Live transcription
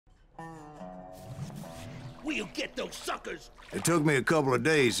We'll get those suckers. It took me a couple of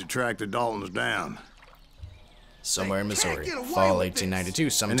days to track the Daltons down. Somewhere in Missouri, fall 1892,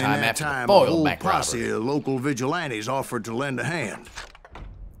 And sometime in that after the time, a Boyle whole bank posse robbery. of local vigilantes offered to lend a hand.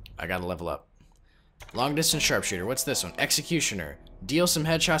 I gotta level up. Long distance sharpshooter. What's this one? Executioner. Deal some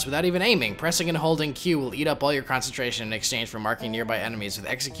headshots without even aiming. Pressing and holding Q will eat up all your concentration in exchange for marking nearby enemies with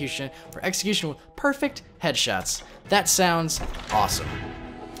execution with perfect headshots. That sounds awesome.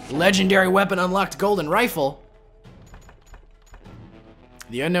 Legendary weapon unlocked, golden rifle.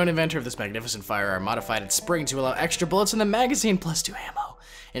 The unknown inventor of this magnificent firearm modified its spring to allow extra bullets in the magazine plus 2 ammo.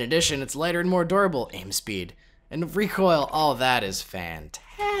 In addition, it's lighter and more durable. Aim speed and recoil. All that is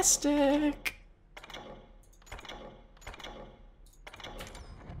fantastic.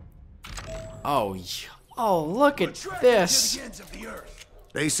 Oh, look at this.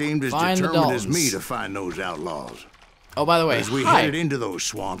 They seemed as Find the determined as Daltons. me to find those outlaws. Oh, by the way, As we hi. headed into those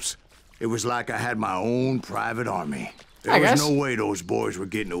swamps, it was like I had my own private army. There Hi, was guys. no way those boys were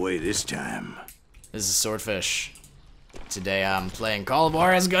getting away this time. This is Swordfish. Today I'm playing Call of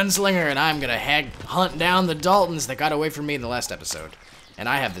Juarez Gunslinger, and I'm gonna hunt down the Daltons that got away from me in the last episode. And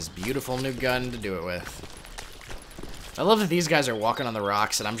I have this beautiful new gun to do it with. I love that these guys are walking on the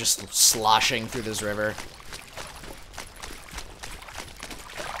rocks, and I'm just sloshing through this river.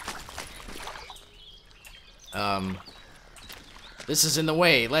 This is in the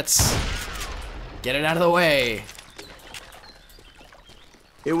way. Let's get it out of the way.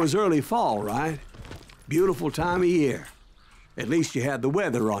 It was early fall, right? Beautiful time of year. At least you had the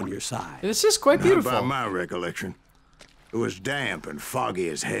weather on your side. This is quite Not beautiful. by my recollection. It was damp and foggy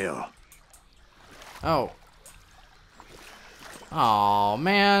as hell. Oh. Oh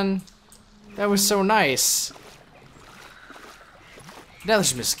man. That was so nice. Now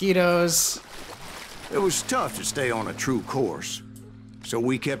there's mosquitoes. It was tough to stay on a true course, so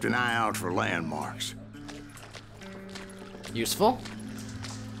we kept an eye out for landmarks. Useful.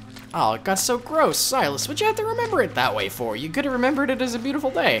 Oh, it got so gross. Silas, what'd you have to remember it that way for? You could have remembered it as a beautiful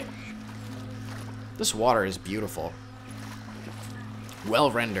day. This water is beautiful.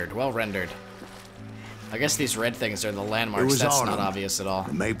 Well rendered, well rendered. I guess these red things are the It landmarks. was That's autumn. not obvious at all.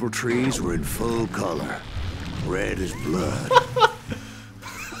 The maple trees were in full color, red as blood.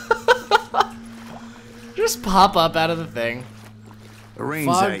 Just pop up out of the thing. The rains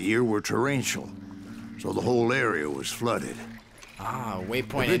Fog. that year were torrential, so the whole area was flooded. Ah, The waypoint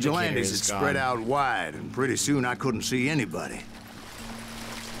indicator vigilantes had is spread gone. out wide, and pretty soon I couldn't see anybody.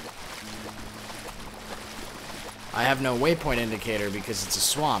 I have no waypoint indicator because it's a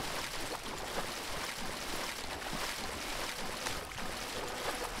swamp.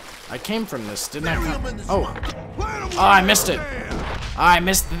 I came from this, didn't I? Oh, I missed it. I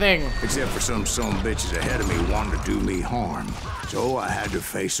missed the thing. Except for some bitches ahead of me wanting to do me harm. So I had to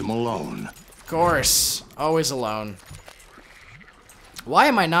face them alone. Of course, always alone. Why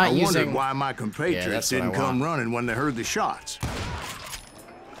am I not I using? wondered why my compatriots that's what I didn't come want. running when they heard the shots.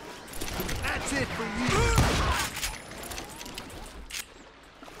 That's it for you.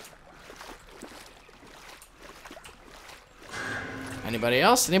 Anybody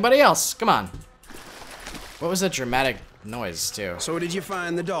else? Anybody else? Come on. What was that dramatic noise too? So did you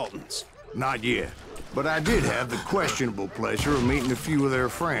find the Daltons? Not yet. But I did have the questionable pleasure of meeting a few of their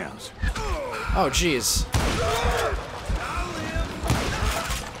friends. Oh, jeez.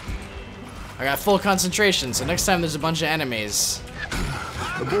 I got full concentration, so next time there's a bunch of enemies.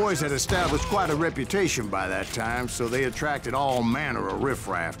 The boys had established quite a reputation by that time, so they attracted all manner of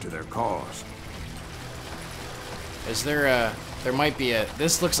riffraff to their cause. Is there a... There might be a...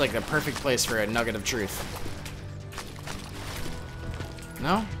 This looks like the perfect place for a nugget of truth.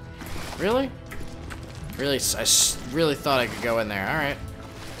 No? Really? Really? Really thought I could go in there. Alright.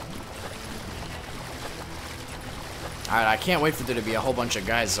 Alright, I can't wait for there to be a whole bunch of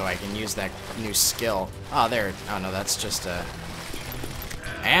guys so I can use that new skill. Oh, there. Oh, no, that's just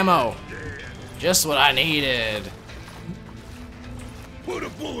ammo. Just what I needed. Put a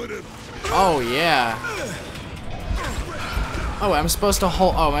bullet in. Oh, yeah. Oh, I'm supposed to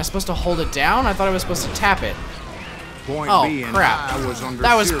hold... Oh, am I supposed to hold it down? I thought I was supposed to tap it. Point Oh, being, crap. I was under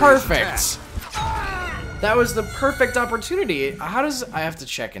That was serious perfect. attack. That was the perfect opportunity. How does... I have to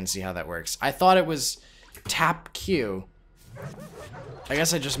check and see how that works. I thought it was tap Q. I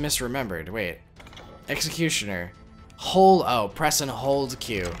guess I just misremembered. Wait. Executioner. Hold... Oh, press and hold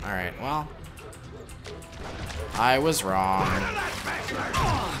Q. Alright, well... I was wrong.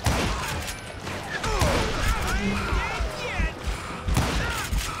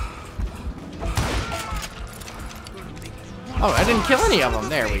 Oh, I didn't kill any of them.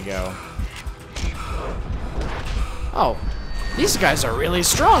 There we go. Oh, these guys are really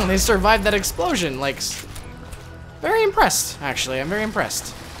strong. They survived that explosion. Like, Very impressed, actually. I'm very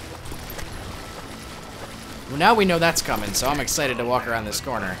impressed. Well, now we know that's coming, so I'm excited to walk around this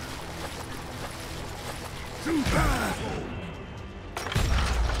corner.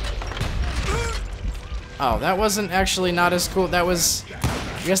 Oh, that wasn't actually not as cool. That was...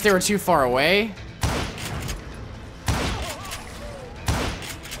 I guess they were too far away.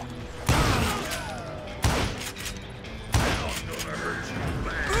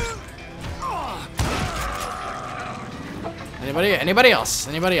 Anybody else?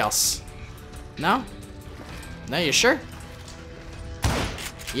 Anybody else? No? No, you sure?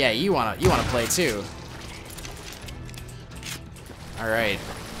 Yeah, you wanna play too. Alright.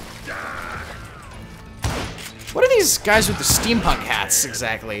 What are these guys with the steampunk hats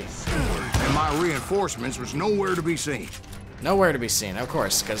exactly? And my reinforcements was nowhere to be seen. Nowhere to be seen, of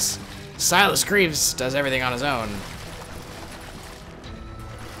course, because Silas Greaves does everything on his own.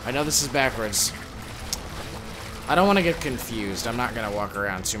 I know this is backwards. I don't want to get confused. I'm not going to walk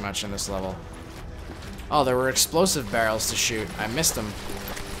around too much in this level. Oh, there were explosive barrels to shoot. I missed them.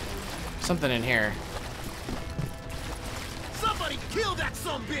 Something in here. Somebody kill that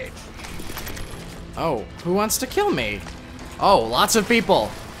sumbitch! Oh, who wants to kill me? Oh, lots of people.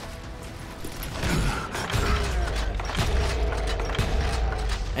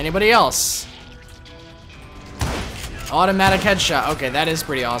 Anybody else? Automatic headshot. Okay, that is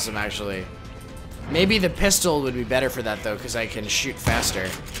pretty awesome, actually. Maybe the pistol would be better for that, though, because I can shoot faster.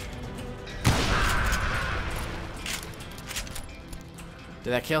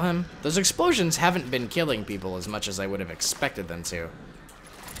 Did that kill him? Those explosions haven't been killing people as much as I would have expected them to.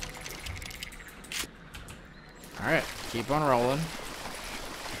 Alright, keep on rolling.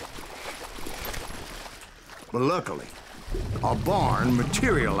 But luckily, a barn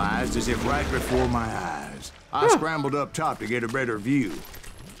materialized as if right before my eyes. I scrambled up top to get a better view.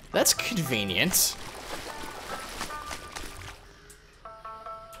 That's convenient.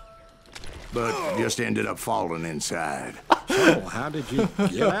 But just ended up falling inside. So, how did you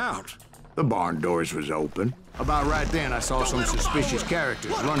get out? The barn doors was open. About right then, I saw some suspicious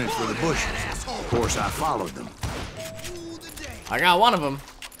characters running for the bushes. Of course, I followed them. I got one of them.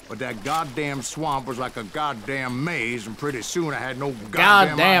 But that goddamn swamp was like a goddamn maze, and pretty soon I had no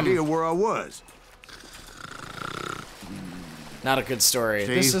Goddamn. idea where I was. Not a good story.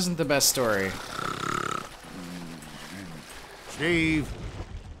 Steve? This isn't the best story. Steve?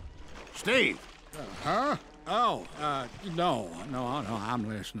 Steve? Huh? Oh, no, I'm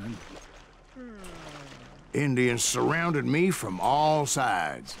listening. Indians surrounded me from all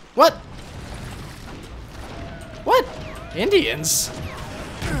sides. What? What? Indians?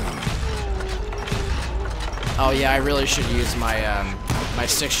 Oh yeah, I really should use my my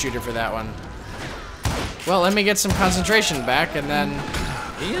 6-shooter for that one. Well, let me get some concentration back, and then...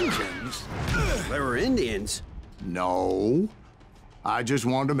 Indians? They were Indians. No. I just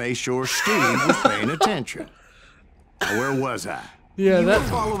wanted to make sure Steve was paying attention. Now, where was I? Yeah, You were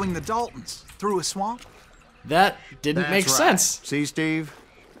following the Daltons through a swamp? that didn't That's make right. sense. See, Steve?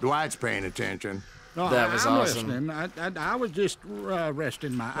 Dwight's paying attention. No, That was I'm awesome. listening. I was just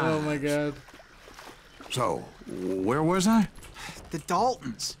resting my eyes. Oh my god. So, where was I? The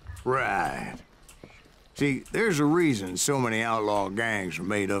Daltons. Right. See, there's a reason so many outlaw gangs are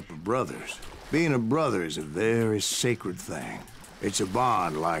made up of brothers. Being a brother is a very sacred thing. It's a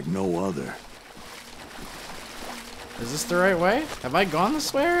bond like no other. Is this the right way? Have I gone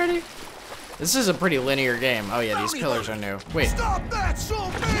this way already? This is a pretty linear game. Oh yeah, these pillars are new. Wait. Stop that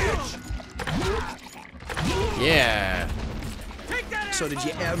son bitch! Yeah. So did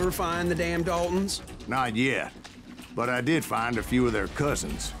you ever find the damn Daltons? Not yet. But I did find a few of their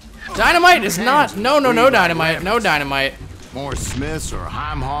cousins. Dynamite is not. No, dynamite. No dynamite. More Smiths or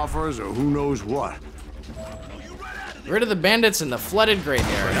Heimhoffers or who knows what. Rid of the bandits in the flooded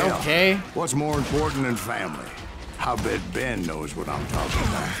graveyard. Hell, Okay. What's more important than family? I bet Ben knows what I'm talking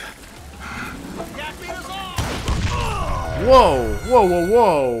about. Whoa. Whoa, whoa,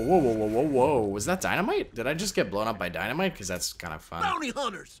 whoa. Whoa, whoa, whoa, whoa, whoa. Was that dynamite? Did I just get blown up by dynamite? Because that's kind of fun. Bounty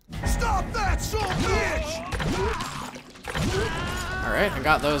hunters! Stop that son bitch! Alright, I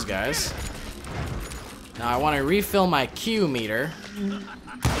got those guys. Now I want to refill my Q meter.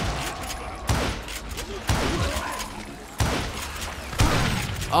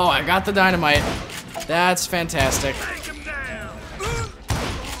 Oh, I got the dynamite. That's fantastic.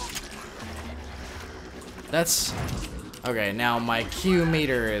 That's... Okay, now my Q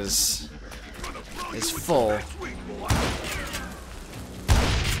meter is full.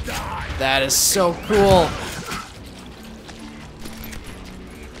 That is so cool.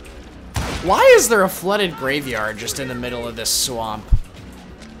 Why is there a flooded graveyard just in the middle of this swamp?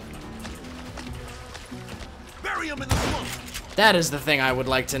 Bury him in the swamp. That is the thing I would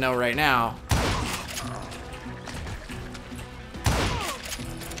like to know right now.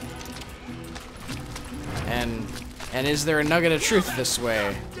 And is there a nugget of truth this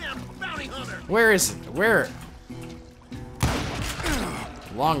way? Damn bounty hunter. Where is it? Where?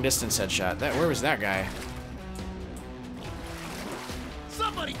 Long distance headshot. Where was that guy?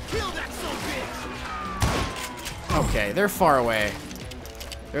 Somebody kill that son of Okay, they're far away.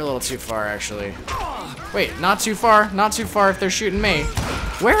 They're a little too far, actually. Wait, not too far. Not too far if they're shooting me.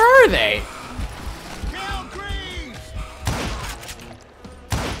 Where are they? bitch. Kill Greaves.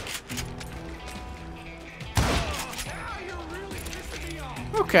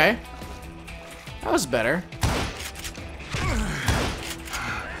 Okay. That was better.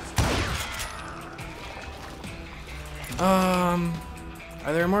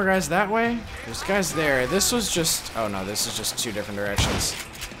 Are there more guys that way? There's guys there. This was just... Oh no, this is just two different directions.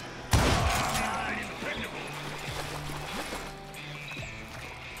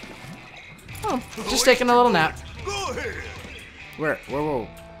 Oh, just taking a little nap. Go ahead. Where? Whoa.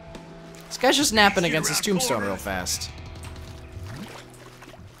 This guy's just napping against his tombstone real fast.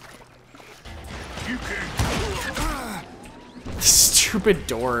 You can't. Stupid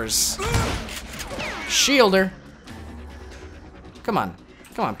doors. Shielder. Come on.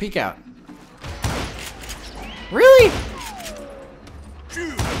 Come on, peek out. Really?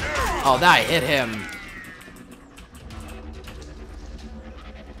 Oh, that hit him.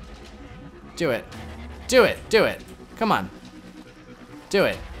 Do it. Do it. Do it. Come on. Do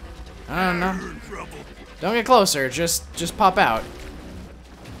it. I don't know. You're in trouble. Don't get closer. Just pop out.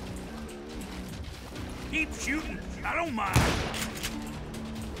 Keep shooting. I don't mind.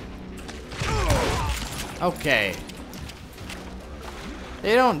 Okay.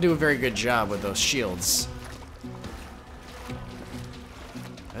 They don't do a very good job with those shields.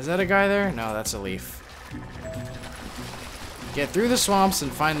 Is that a guy there? No, that's a leaf. Get through the swamps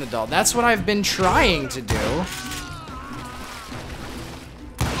and find the doll. That's what I've been trying to do.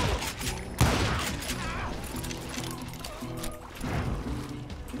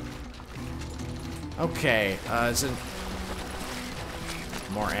 Okay, is it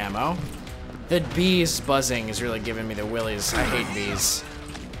more ammo? The bees buzzing is really giving me the willies. I hate bees.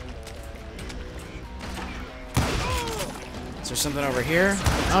 Is there something over here?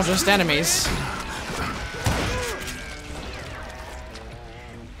 Oh, just enemies.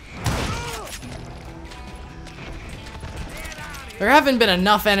 There haven't been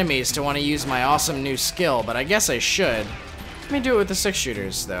enough enemies to want to use my awesome new skill, but I guess I should. Let me do it with the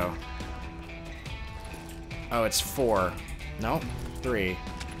 6-shooters, though. Oh, it's 4. No, 3.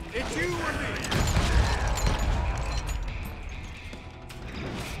 It's you or me.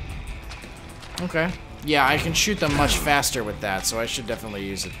 Okay. Yeah, I can shoot them much faster with that, so I should definitely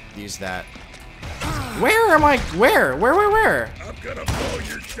use that. Where am I? Where? I'm gonna blow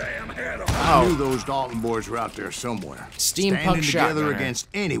your damn head off. I knew those Dalton boys were out there somewhere. Steampunk standing together shotgunner. against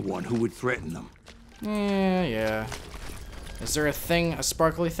anyone who would threaten them. Yeah. Is there a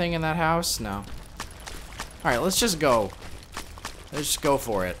sparkly thing in that house? No. Alright, let's just go. Let's just go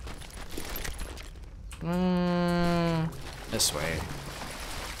for it. This way.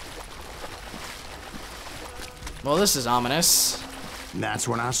 Well, this is ominous. And that's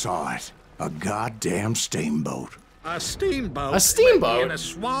when I saw it. A goddamn steamboat. A steamboat. A steamboat? Maybe in a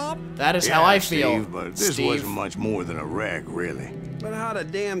swamp. That is how I feel. Steve, but this Steve. wasn't much more than a wreck, really. But how'd a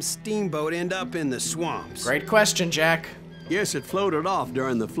damn steamboat end up in the swamps? Great question, Jack. Yes, it floated off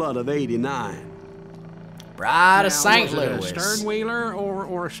during the flood of '89. Bride Now, of St. was it Louis. a stern wheeler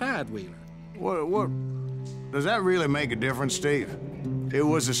or a side wheeler? What? Does that really make a difference, Steve? It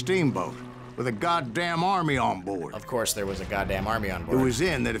was a steamboat with a goddamn army on board. Of course, there was a goddamn army on It board. was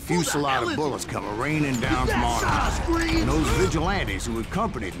in that a fusillade of bullets come raining down from on high. And those vigilantes who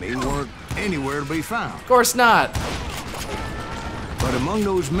accompanied me weren't anywhere to be found. Of course not. But among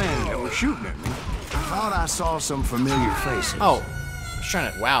those men that were shooting at me, I thought I saw some familiar faces. Oh, I was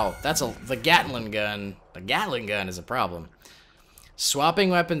trying to. Wow, that's the Gatling gun. The Gatling gun is a problem. Swapping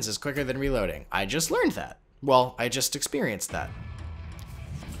weapons is quicker than reloading. I just learned that. Well, I just experienced that.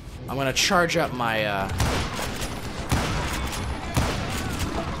 I'm gonna charge up my.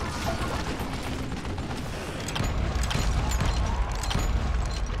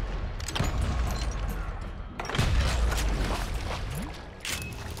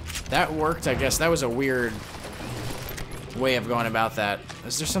 That worked, I guess. That was a weird way of going about that.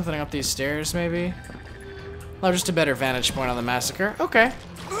 Is there something up these stairs, maybe? Oh, just a better vantage point on the massacre. Okay.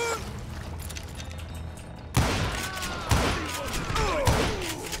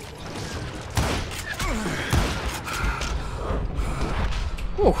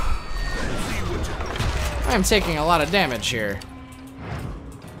 Whew. I'm taking a lot of damage here.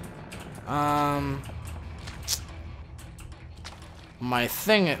 My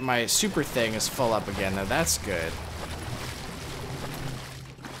super thing is full up again. Now that's good.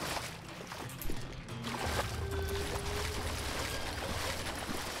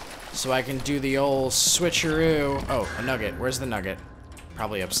 So I can do the old switcheroo. Oh, a nugget. Where's the nugget?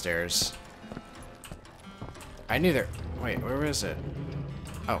 Probably upstairs. I knew there. Wait, where is it?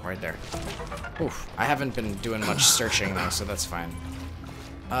 Oh, right there. Oof. I haven't been doing much searching though, so that's fine.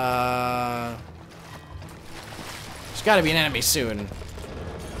 There's gotta be an enemy soon.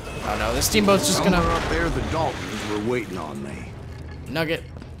 Oh no, the steamboat's just gonna. Somewhere up there, the Daltons were waiting on me. Nugget.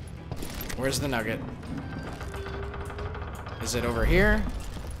 Where's the nugget? Is it over here?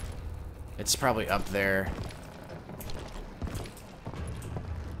 It's probably up there.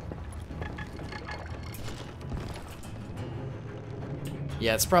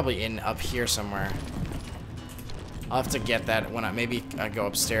 Yeah, it's probably in up here somewhere. I'll have to get that when maybe I go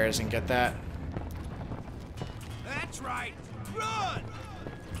upstairs and get that. That's right. Run!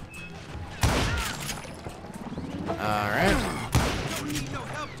 Alright.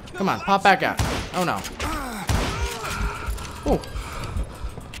 Come on, pop back out. Oh no. Whoa.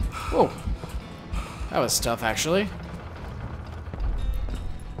 Whoa. That was tough, actually.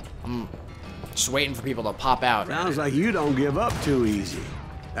 I'm just waiting for people to pop out. Sounds like you don't give up too easy.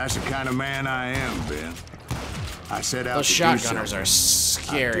 That's the kind of man I am, Ben. I set out Those to do shotgunners something. are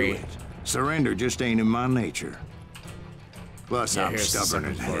scary. I do it. Surrender just ain't in my nature. Plus, Yeah, I'm here's the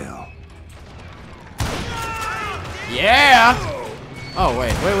stubborn as second floor. hell. Yeah! Oh,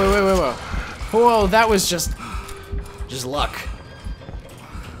 wait. Whoa, that was just luck.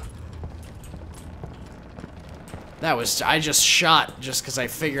 That was, I just shot just because I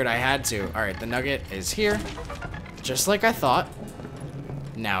figured I had to. Alright, the nugget is here. Just like I thought.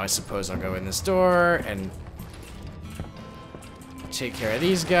 Now I suppose I'll go in this door and take care of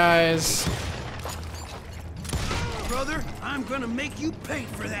these guys. Brother, I'm gonna make you pay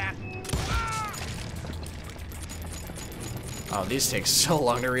for that. Oh, these take so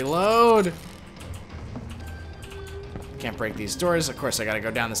long to reload. Can't break these doors. Of course, I gotta go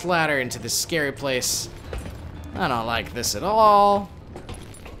down this ladder into this scary place. I don't like this at all.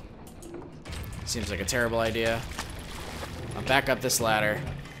 Seems like a terrible idea. I'll back up this ladder.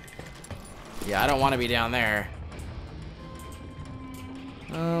 Yeah, I don't want to be down there.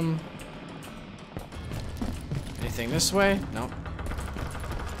 Anything this way? Nope.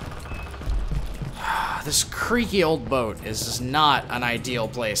 This creaky old boat is just not an ideal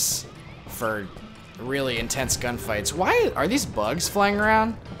place for really intense gunfights. Why are these bugs flying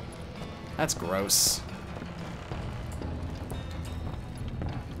around? That's gross.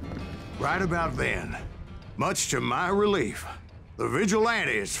 Right about then, much to my relief, the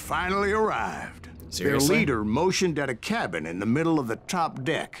vigilantes finally arrived. Seriously? Their leader motioned at a cabin in the middle of the top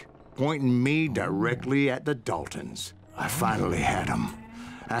deck, pointing me directly at the Daltons. I finally had them,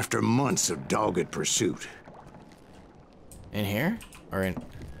 after months of dogged pursuit. In here? Or in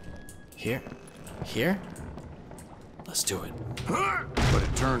here? Here? Let's do it. But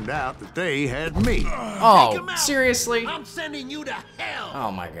it turned out that they had me. Oh, seriously? I'm sending you to hell.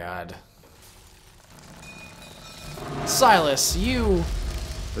 Oh my god. Silas, you...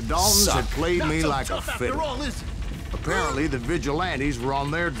 The Daltons Suck. had played Not me so like a tough after fiddle. all, is it? Apparently, the vigilantes were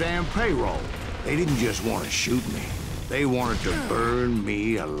on their damn payroll. They didn't just want to shoot me. They wanted to burn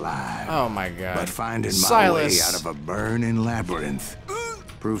me alive. Oh my god. But finding my Silas. way out of a burning labyrinth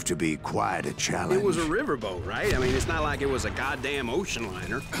proved to be quite a challenge. It was a riverboat, right? I mean, it's not like it was a goddamn ocean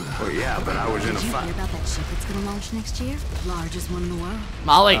liner. Well, yeah, but I was in a Did you hear fight. about that ship that's gonna launch next year? Largest one in the world.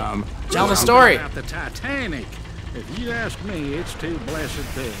 Molly, tell the story. About the Titanic. If you ask me, it's too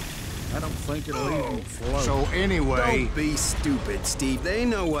blessed big. I don't think it'll even float. So anyway, Don't be stupid, Steve. They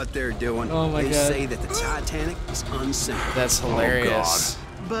know what they're doing. Oh my they God. say that the Titanic is unsank. That's hilarious.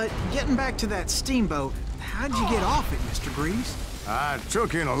 But getting back to that steamboat, how'd you get off it, Mr. Breeze? I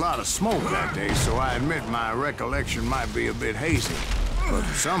took in a lot of smoke that day, so I admit my recollection might be a bit hazy. But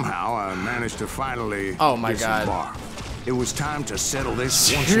somehow I managed to finally Oh my God. disembark. It was time to settle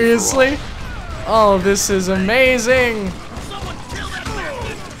this once and for Seriously? Oh, this is amazing. Someone kill that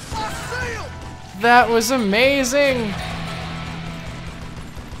bastard! I sailed! That was amazing.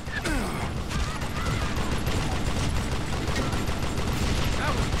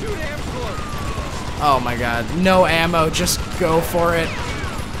 That was too damn close. Oh my god. No ammo, just go for it.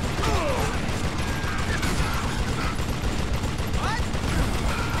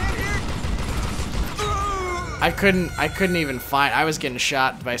 I couldn't even find. I was getting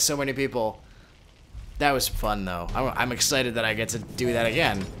shot by so many people. That was fun though. I'm excited that I get to do that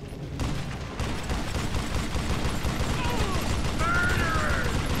again.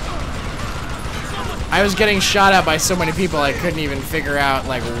 I was getting shot at by so many people I couldn't even figure out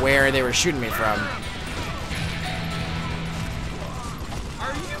like where they were shooting me from.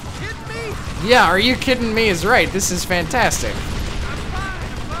 Are you kidding me? Yeah, are you kidding me is right. This is fantastic.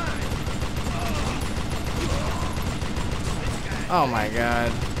 Oh my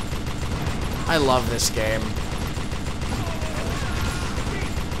god. I love this game.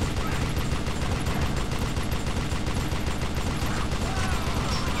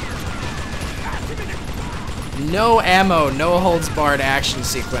 No ammo, no holds barred action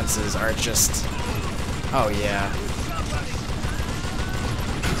sequences are just... Oh yeah.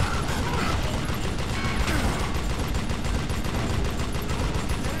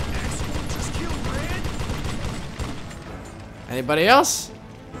 Anybody else?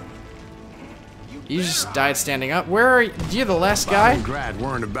 You just died standing up. Where are you? You're the last guy? Grad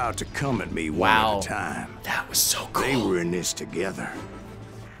weren't about to come at me Wow. one at a time. That was so cool. They were in this together.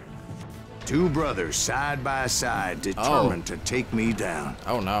 Two brothers side by side, determined to take me down.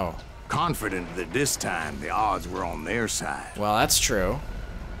 Oh no. Confident that this time the odds were on their side. Well, that's true.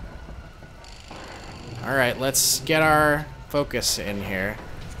 Alright, let's get our focus in here.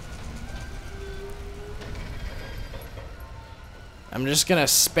 I'm just gonna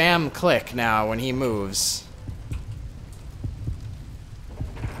spam click now when he moves.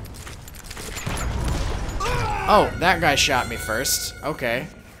 Oh, that guy shot me first. Okay.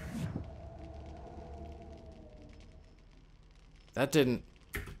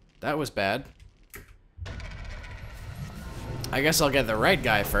 That was bad. I guess I'll get the right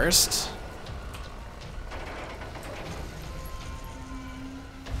guy first.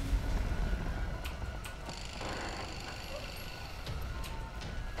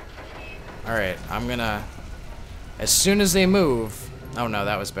 Alright, I'm gonna... As soon as they move... Oh no,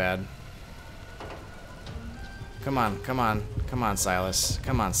 that was bad. Come on, come on. Come on, Silas.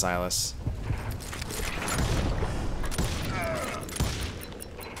 Come on, Silas.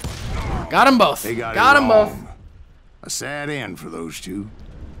 Got them both. They got them both. A sad end for those two.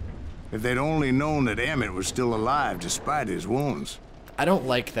 If they'd only known that Emmett was still alive despite his wounds. I don't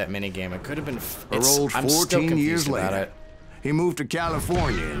like that minigame. It could have been... Paroled I'm still 14 years confused about later. it. He moved to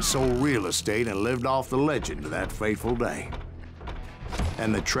California and sold real estate and lived off the legend of that fateful day.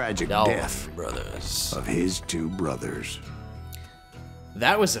 And the tragic death brothers. of his two brothers.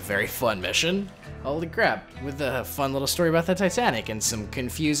 That was a very fun mission. Holy crap. With a fun little story about the Titanic and some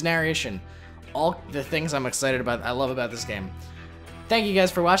confused narration. All the things I'm excited about, I love about this game. Thank you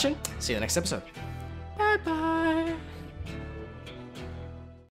guys for watching. See you in the next episode. Bye-bye.